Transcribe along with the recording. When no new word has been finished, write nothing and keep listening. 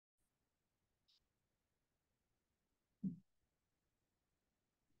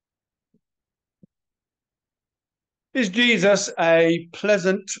Is Jesus a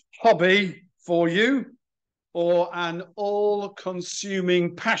pleasant hobby for you or an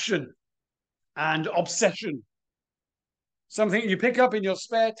all-consuming passion and obsession? Something you pick up in your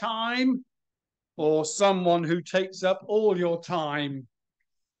spare time or someone who takes up all your time?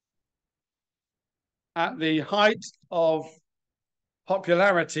 At the height of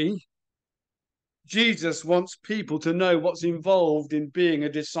popularity, Jesus wants people to know what's involved in being a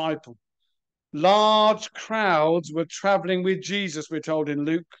disciple. Large crowds were traveling with Jesus, we're told in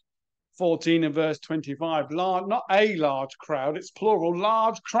Luke 14 and verse 25. Large, not a large crowd, it's plural,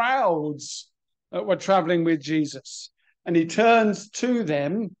 large crowds that were traveling with Jesus. And he turns to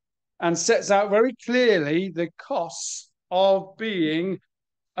them and sets out very clearly the costs of being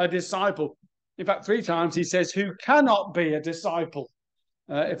a disciple. In fact, 3 times he says, who cannot be a disciple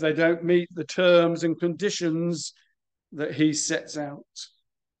if they don't meet the terms and conditions that he sets out.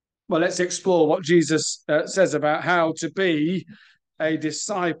 Well, let's explore what Jesus says about how to be a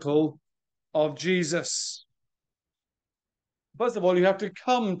disciple of Jesus. First of all, you have to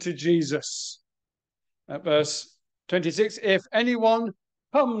come to Jesus. At verse 26, if anyone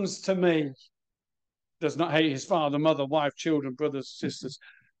comes to me, does not hate his father, mother, wife, children, brothers, sisters.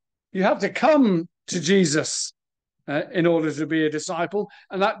 You have to come to Jesus in order to be a disciple.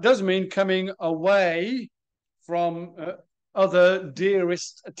 And that does mean coming away from other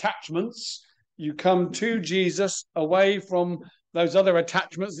dearest attachments. You come to Jesus away from those other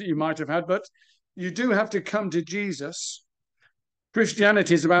attachments that you might have had, but you do have to come to Jesus.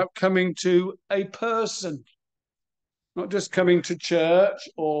 Christianity is about coming to a person, not just coming to church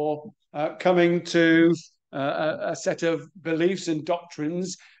or coming to a set of beliefs and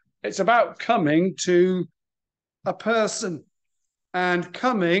doctrines. It's about coming to a person and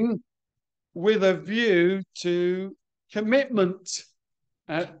coming with a view to commitment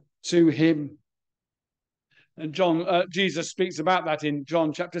to him. And Jesus speaks about that in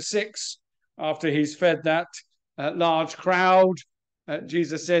John chapter 6, after he's fed that large crowd.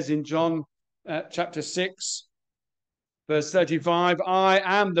 Jesus says in John chapter 6, verse 35, I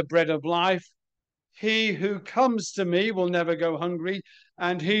am the bread of life. He who comes to me will never go hungry,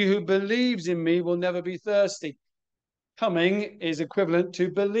 and he who believes in me will never be thirsty. Coming is equivalent to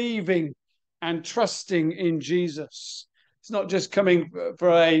believing and trusting in Jesus. It's not just coming for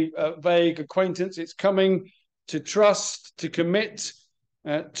a vague acquaintance. It's coming to trust, to commit,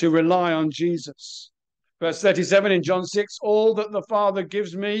 to rely on Jesus. Verse 37 in John 6, all that the Father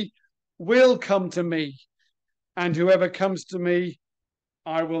gives me will come to me, and whoever comes to me,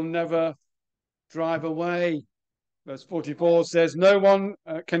 I will never drive away. Verse 44 says, no one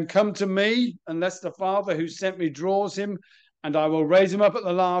can come to me unless the Father who sent me draws him, and I will raise him up at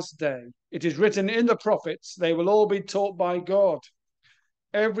the last day. It is written in the prophets, they will all be taught by God.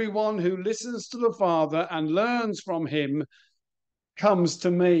 Everyone who listens to the Father and learns from him comes to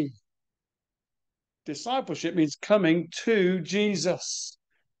me. Discipleship means coming to Jesus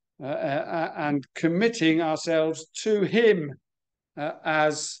and committing ourselves to him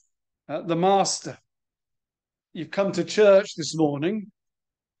as the master. You've come to church this morning.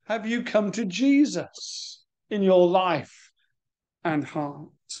 Have you come to Jesus in your life and heart?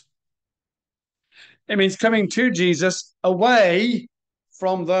 It means coming to Jesus away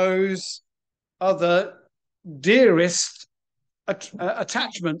from those other dearest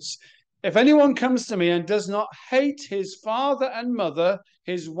attachments. If anyone comes to me and does not hate his father and mother,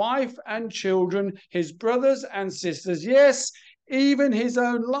 his wife and children, his brothers and sisters, yes, even his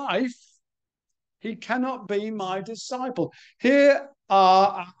own life, he cannot be my disciple. Here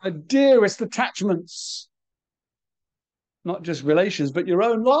are our dearest attachments. Not just relations, but your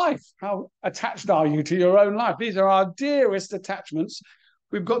own life. How attached are you to your own life? These are our dearest attachments.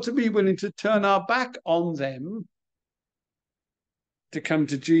 We've got to be willing to turn our back on them to come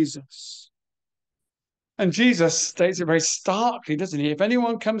to Jesus. And Jesus states it very starkly, doesn't he? If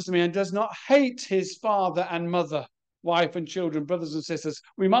anyone comes to me and does not hate his father and mother, wife and children, brothers and sisters,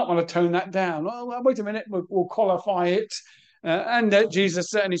 we might want to tone that down. Oh, well, wait a minute, we'll qualify it. And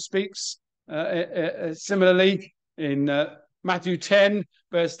Jesus certainly speaks similarly in Matthew 10,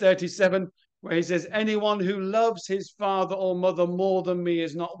 verse 37, where he says, anyone who loves his father or mother more than me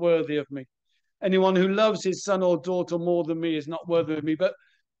is not worthy of me. Anyone who loves his son or daughter more than me is not worthy of me. But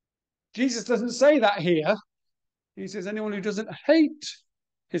Jesus doesn't say that here. He says anyone who doesn't hate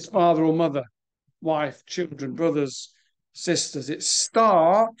his father or mother, wife, children, brothers, sisters. It's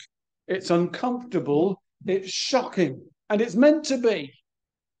stark, it's uncomfortable, it's shocking, and it's meant to be.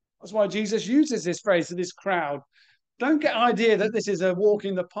 That's why Jesus uses this phrase to this crowd. Don't get the idea that this is a walk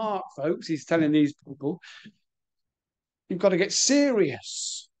in the park, folks. He's telling these people. You've got to get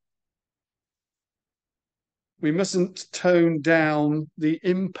serious. we mustn't tone down the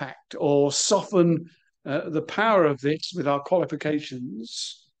impact or soften the power of this with our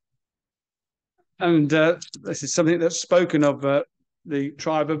qualifications. And this is something that's spoken of the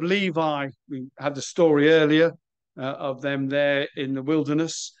tribe of Levi. We had the story earlier of them there in the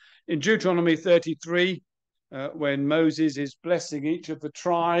wilderness. In Deuteronomy 33, when Moses is blessing each of the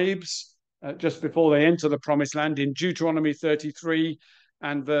tribes just before they enter the promised land, in Deuteronomy 33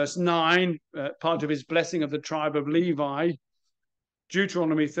 and verse 9, part of his blessing of the tribe of Levi,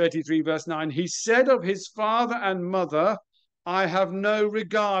 Deuteronomy 33 verse 9, he said of his father and mother, I have no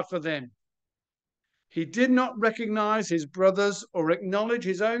regard for them. He did not recognize his brothers or acknowledge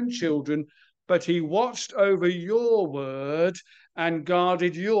his own children, but he watched over your word and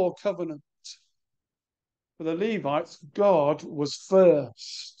guarded your covenant. For the Levites, God was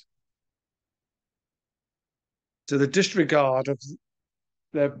first. To the disregard of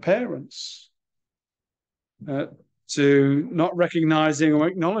their parents, to not recognizing or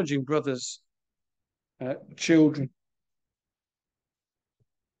acknowledging brothers, children.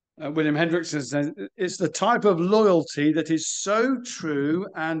 William Hendricks says, it's the type of loyalty that is so true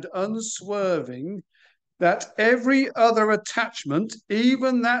and unswerving that every other attachment,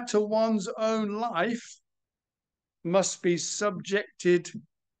 even that to one's own life, must be subjected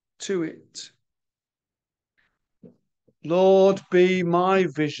to it. Lord, be my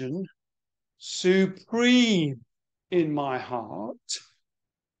vision supreme in my heart.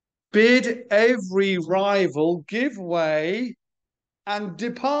 Bid every rival give way and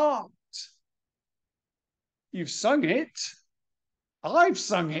depart. You've sung it. I've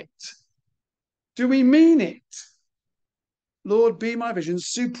sung it. Do we mean it? Lord, be my vision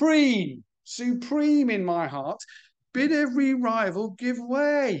supreme, supreme in my heart. Bid every rival give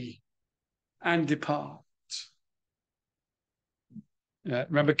way and depart.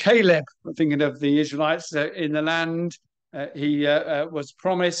 Remember Caleb, thinking of the Israelites in the land. He was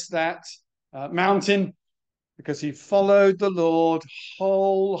promised that mountain because he followed the Lord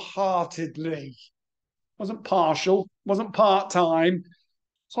wholeheartedly. Wasn't partial, wasn't part-time,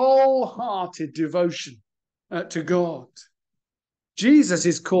 wholehearted devotion to God. Jesus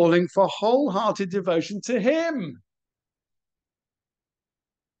is calling for wholehearted devotion to him.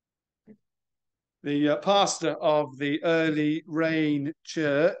 The pastor of the early rain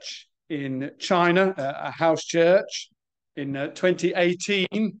church in China, a house church, in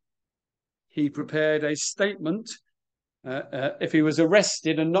 2018, he prepared a statement. If he was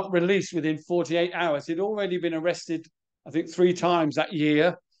arrested and not released within 48 hours, he'd already been arrested, I think, 3 times that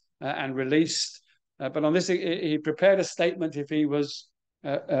year and released. But on this, he prepared a statement if he was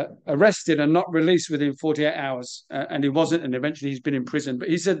arrested and not released within 48 hours. And he wasn't, and eventually he's been in prison. But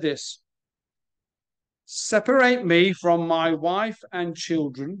he said this: separate me from my wife and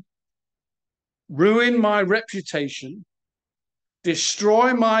children, ruin my reputation,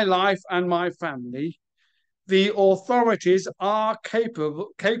 destroy my life and my family. The authorities are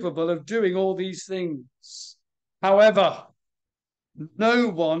capable of doing all these things. However, no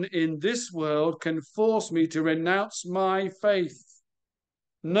one in this world can force me to renounce my faith.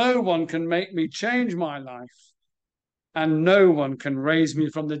 No one can make me change my life, and no one can raise me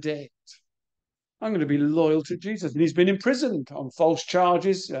from the dead. I'm going to be loyal to Jesus. And he's been imprisoned on false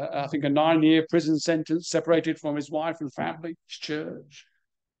charges. I think a 9-year prison sentence, separated from his wife and family, his church.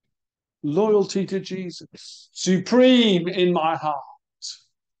 Loyalty to Jesus, supreme in my heart.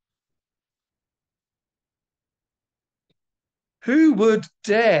 Who would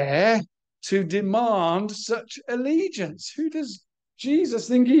dare to demand such allegiance? Who does Jesus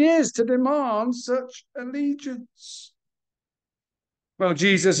think he is to demand such allegiance? Well,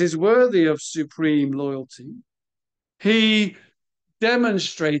 Jesus is worthy of supreme loyalty. He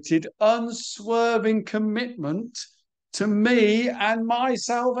demonstrated unswerving commitment to me and my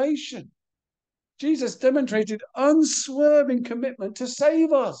salvation. Jesus demonstrated unswerving commitment to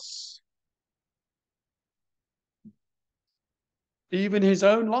save us. Even his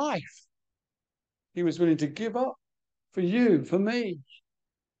own life, he was willing to give up for you, for me.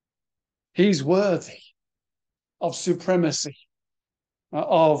 He's worthy of supremacy,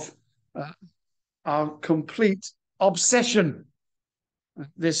 of our complete obsession.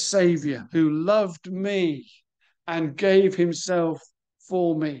 This Savior who loved me and gave himself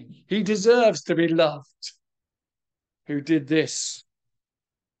for me. He deserves to be loved, who did this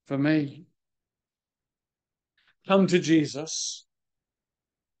for me. Come to Jesus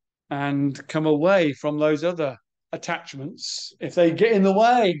and come away from those other attachments if they get in the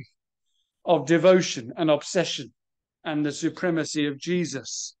way of devotion and obsession and the supremacy of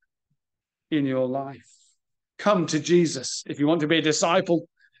Jesus in your life. Come to Jesus if you want to be a disciple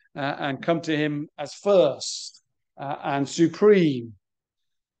and come to him as first and supreme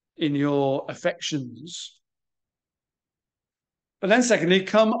in your affections. But then secondly,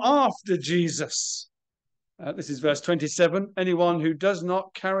 come after Jesus. This is verse 27. Anyone who does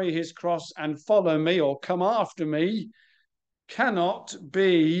not carry his cross and follow me or come after me cannot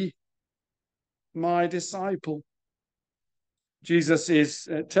be my disciple. Jesus is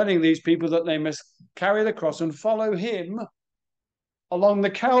telling these people that they must carry the cross and follow him along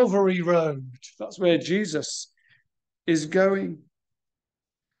the Calvary road. That's where Jesus is going.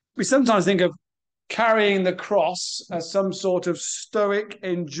 We sometimes think of carrying the cross as some sort of stoic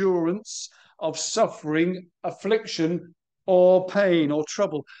endurance of suffering, affliction, or pain or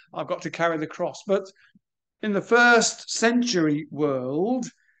trouble. I've got to carry the cross. But in the first century world,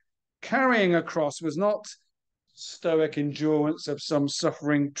 carrying a cross was not stoic endurance of some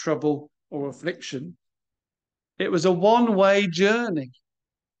suffering, trouble, or affliction. It was a one-way journey.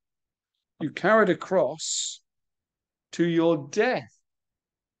 You carried a cross to your death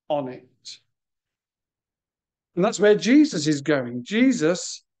on it. And that's where Jesus is going.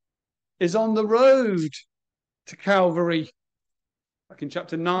 Jesus is on the road to Calvary. Back in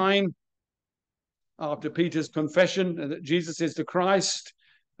chapter 9, after Peter's confession that Jesus is the Christ,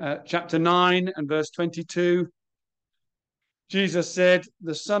 chapter 9 and verse 22, Jesus said,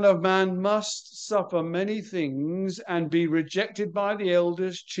 "The Son of Man must suffer many things and be rejected by the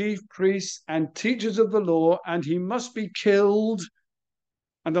elders, chief priests, and teachers of the law, and he must be killed,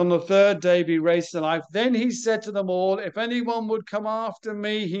 and on the third day be raised to life." Then he said to them all, "If anyone would come after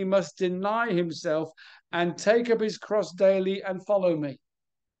me, he must deny himself and take up his cross daily and follow me."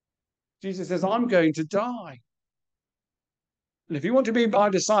 Jesus says, I'm going to die. And if you want to be my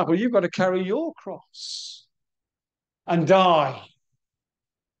disciple, you've got to carry your cross and die.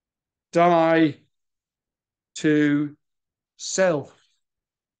 Die to self.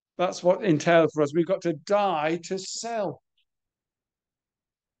 That's what entails for us. We've got to die to self.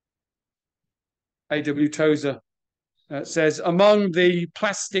 A.W. Tozer says, among the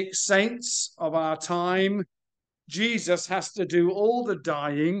plastic saints of our time, Jesus has to do all the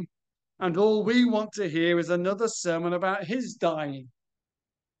dying, and all we want to hear is another sermon about his dying.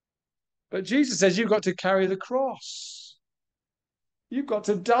 But Jesus says you've got to carry the cross. You've got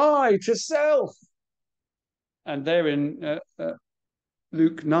to die to self. And there in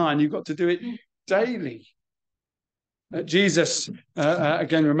Luke 9, you've got to do it daily. Jesus,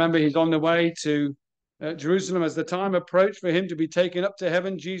 again, remember, he's on the way to Jerusalem. As the time approached for him to be taken up to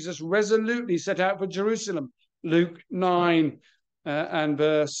heaven, Jesus resolutely set out for Jerusalem. Luke 9 and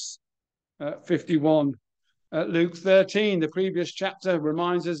verse 51. Luke 13, the previous chapter,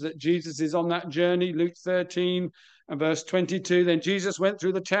 reminds us that Jesus is on that journey. Luke 13 and verse 22. Then Jesus went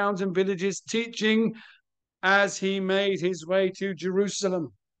through the towns and villages, teaching as he made his way to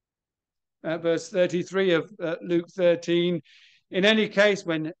Jerusalem. Verse 33 of Luke 13. In any case,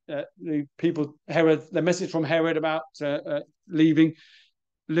 when the people, Herod, the message from Herod about leaving,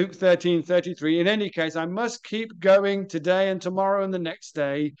 Luke 13:33. In any case, I must keep going today and tomorrow and the next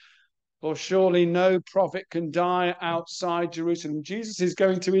day, for surely no prophet can die outside Jerusalem. Jesus is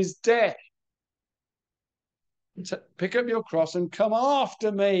going to his death. Pick up your cross and come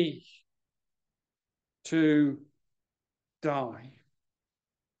after me to die.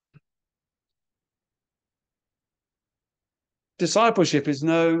 Discipleship is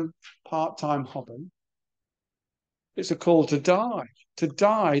no part-time hobby. It's a call to die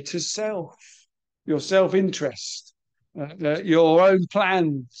to self, your self-interest, your own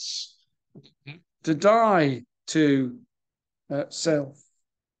plans, to die to self.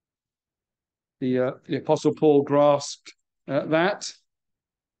 The Apostle Paul grasped that.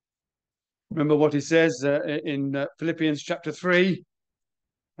 Remember what he says in Philippians chapter 3,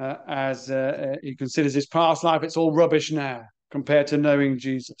 as he considers his past life, it's all rubbish now compared to knowing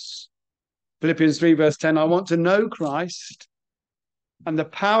Jesus. Philippians 3 verse 10, I want to know Christ and the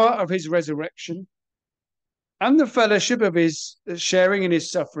power of his resurrection and the fellowship of his sharing in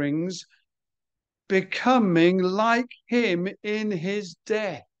his sufferings, becoming like him in his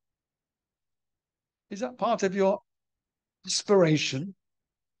death. Is that part of your aspiration?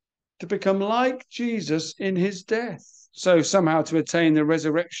 To become like Jesus in his death. So somehow to attain the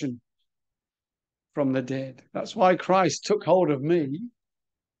resurrection from the dead. That's why Christ took hold of me,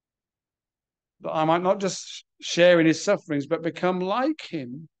 that I might not just share in his sufferings, but become like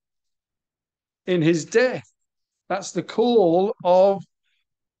him in his death. That's the call of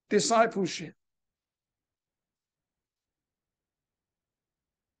discipleship.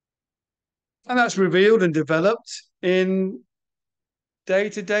 And that's revealed and developed in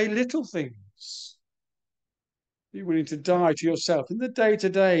day-to-day little things. Are you willing to die to yourself? In the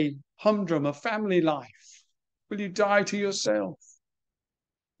day-to-day humdrum of family life, will you die to yourself?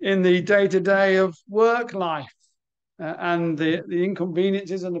 In the day-to-day of work life and the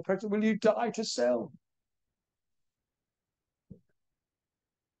inconveniences and the pressure, will you die to self?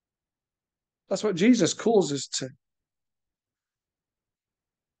 That's what Jesus calls us to.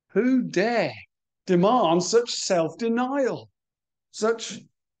 Who dare demand such self-denial, such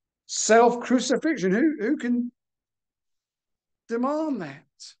self-crucifixion? Who can demand that?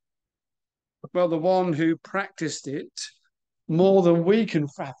 Well, the one who practiced it more than we can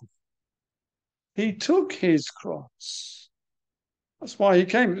fathom. He took his cross. That's why he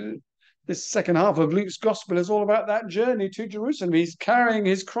came. This second half of Luke's gospel is all about that journey to Jerusalem. He's carrying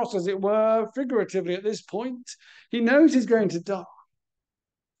his cross, as it were, figuratively at this point. He knows he's going to die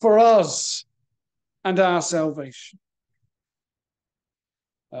for us and our salvation.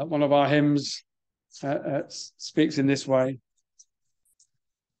 One of our hymns speaks in this way.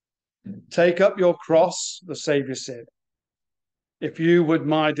 Take up your cross, the Saviour said, if you would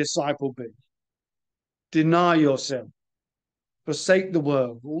my disciple be. Deny yourself, forsake the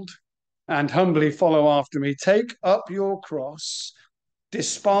world, and humbly follow after me. Take up your cross,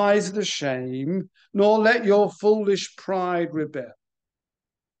 despise the shame, nor let your foolish pride rebel.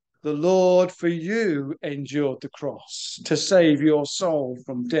 The Lord for you endured the cross to save your soul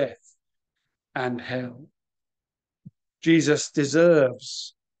from death and hell. Jesus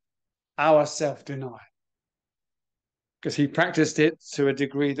deserves our self-denial because he practiced it to a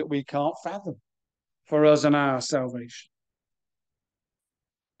degree that we can't fathom for us and our salvation.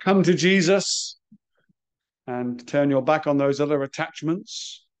 Come to Jesus and turn your back on those other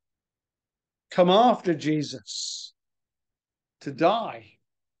attachments. Come after Jesus to die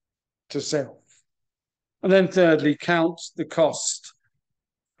to self. And then thirdly, count the cost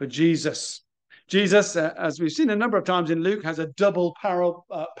for Jesus. Jesus, as we've seen a number of times in Luke, has a double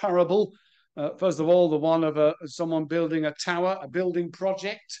parable. First of all, the one of someone building a tower, a building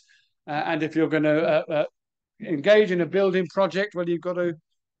project. And if you're going to engage in a building project, well, you've got to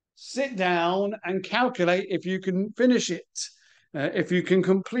sit down and calculate if you can finish it, if you can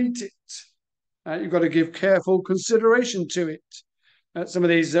complete it. You've got to give careful consideration to it. Some of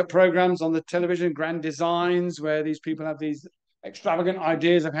these programs on the television, grand designs, where these people have these extravagant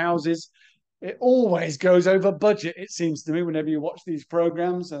ideas of houses, it always goes over budget, it seems to me, whenever you watch these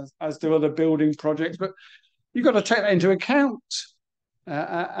programs, as do other building projects. But you've got to take that into account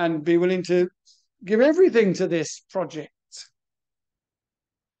and be willing to give everything to this project.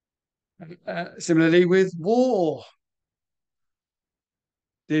 Similarly with war.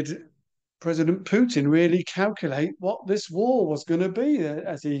 Did President Putin really calculate what this war was going to be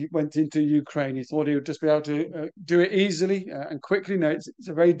as he went into Ukraine? He thought he would just be able to do it easily and quickly. No, it's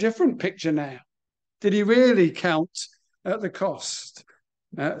a very different picture now. Did he really count the cost?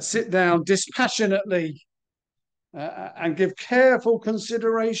 Sit down dispassionately and give careful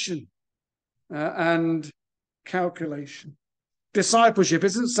consideration and calculation. Discipleship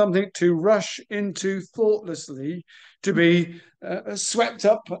isn't something to rush into thoughtlessly, to be swept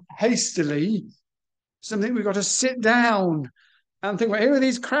up hastily. Something we've got to sit down and think, well, here are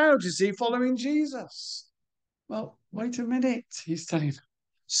these crowds, you see, following Jesus. Well, wait a minute, he's telling them.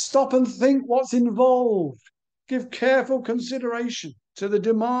 Stop and think what's involved. Give careful consideration to the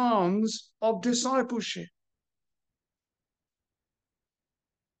demands of discipleship.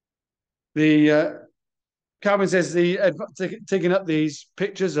 Calvin says taking up these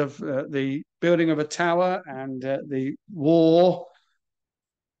pictures of the building of a tower and the war.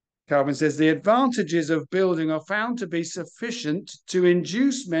 Calvin says the advantages of building are found to be sufficient to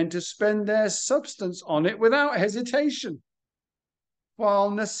induce men to spend their substance on it without hesitation,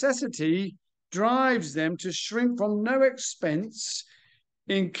 while necessity drives them to shrink from no expense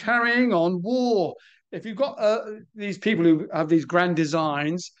in carrying on war. If you've got these people who have these grand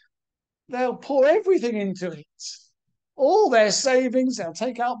designs, they'll pour everything into it. All their savings, they'll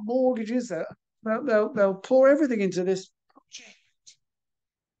take out mortgages, they'll pour everything into this project.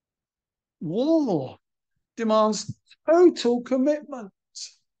 War demands total commitment.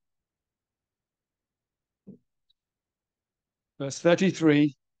 Verse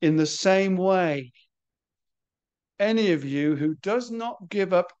 33, in the same way, any of you who does not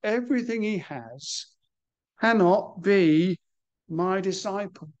give up everything he has cannot be my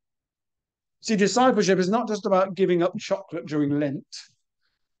disciple. See, discipleship is not just about giving up chocolate during Lent.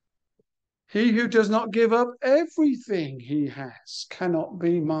 He who does not give up everything he has cannot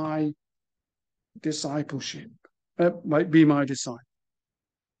be my discipleship. Might be my disciple.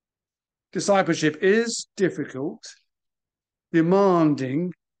 Discipleship is difficult,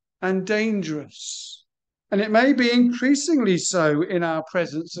 demanding, and dangerous. And it may be increasingly so in our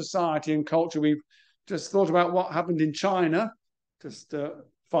present society and culture. We've just thought about what happened in China just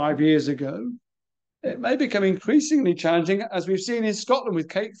 5 years ago. It may become increasingly challenging, as we've seen in Scotland with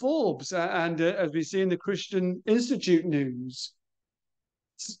Kate Forbes and as we see in the Christian Institute news.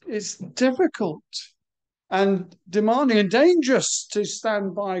 It's difficult and demanding and dangerous to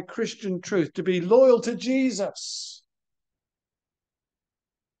stand by Christian truth, to be loyal to Jesus.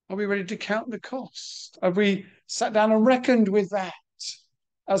 Are we ready to count the cost? Have we sat down and reckoned with that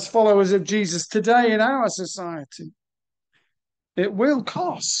as followers of Jesus today in our society? It will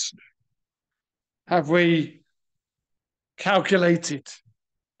cost. Have we calculated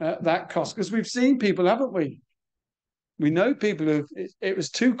that cost? Because we've seen people, haven't we? We know people who it was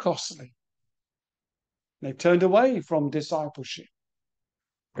too costly. They turned away from discipleship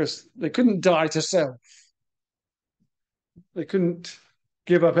because they couldn't die to self. They couldn't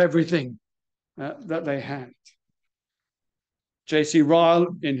give up everything that they had. J.C. Ryle,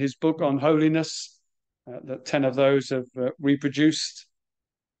 in his book on holiness, that 10 of those have reproduced,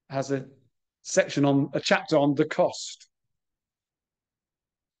 has a chapter on the cost.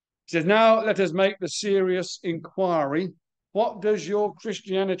 He says, now let us make the serious inquiry. What does your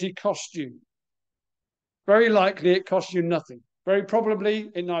Christianity cost you? Very likely it costs you nothing. Very probably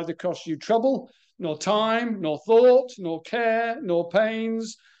it neither costs you trouble, nor time, nor thought, nor care, nor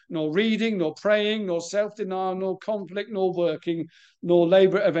pains, nor reading, nor praying, nor self-denial, nor conflict, nor working, nor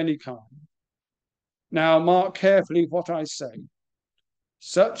labour of any kind. Now mark carefully what I say.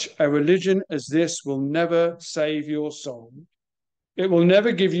 Such a religion as this will never save your soul. It will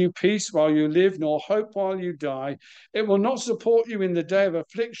never give you peace while you live, nor hope while you die. It will not support you in the day of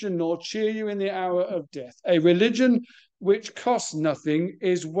affliction, nor cheer you in the hour of death. A religion which costs nothing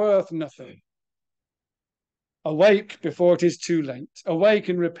is worth nothing. Awake before it is too late. Awake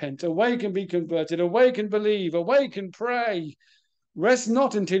and repent. Awake and be converted. Awake and believe. Awake and pray. Rest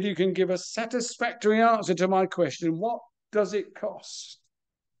not until you can give a satisfactory answer to my question. What does it cost?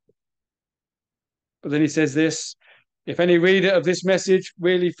 But then he says this, if any reader of this message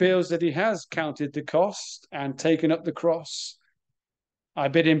really feels that he has counted the cost and taken up the cross, I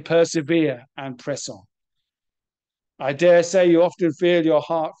bid him persevere and press on. I dare say you often feel your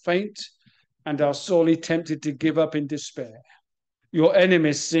heart faint and are sorely tempted to give up in despair. Your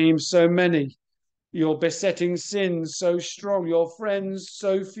enemies seem so many, your besetting sins so strong, your friends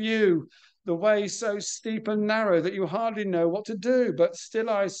so few, the way so steep and narrow that you hardly know what to do. But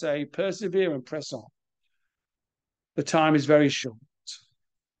still I say, persevere and press on. The time is very short.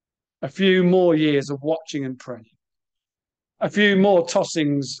 A few more years of watching and praying. A few more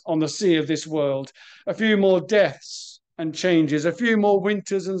tossings on the sea of this world. A few more deaths and changes. A few more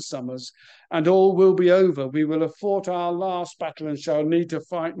winters and summers. And all will be over. We will have fought our last battle and shall need to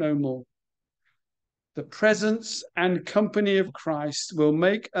fight no more. The presence and company of Christ will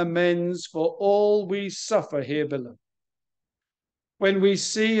make amends for all we suffer here below. When we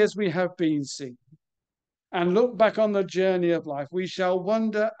see as we have been seen, and look back on the journey of life, we shall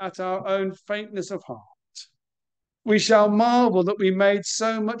wonder at our own faintness of heart. We shall marvel that we made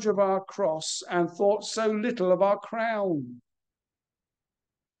so much of our cross and thought so little of our crown.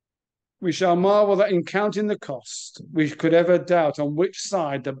 We shall marvel that in counting the cost, we could ever doubt on which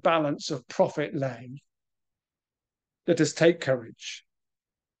side the balance of profit lay. Let us take courage.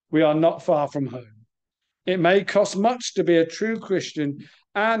 We are not far from home. It may cost much to be a true Christian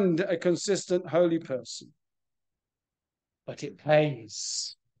and a consistent holy person, but it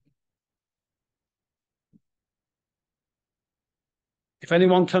pays. If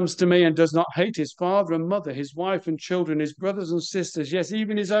anyone comes to me and does not hate his father and mother, his wife and children, his brothers and sisters, yes,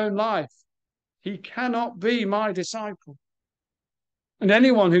 even his own life, he cannot be my disciple. And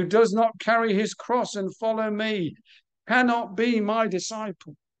anyone who does not carry his cross and follow me cannot be my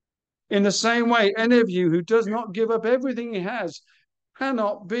disciple. In the same way, any of you who does not give up everything he has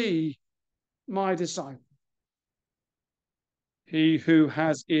cannot be my disciple. He who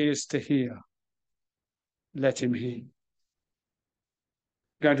has ears to hear, let him hear.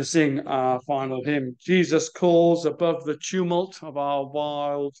 We're going to sing our final hymn. Jesus calls above the tumult of our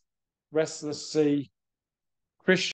wild, restless sea. Christian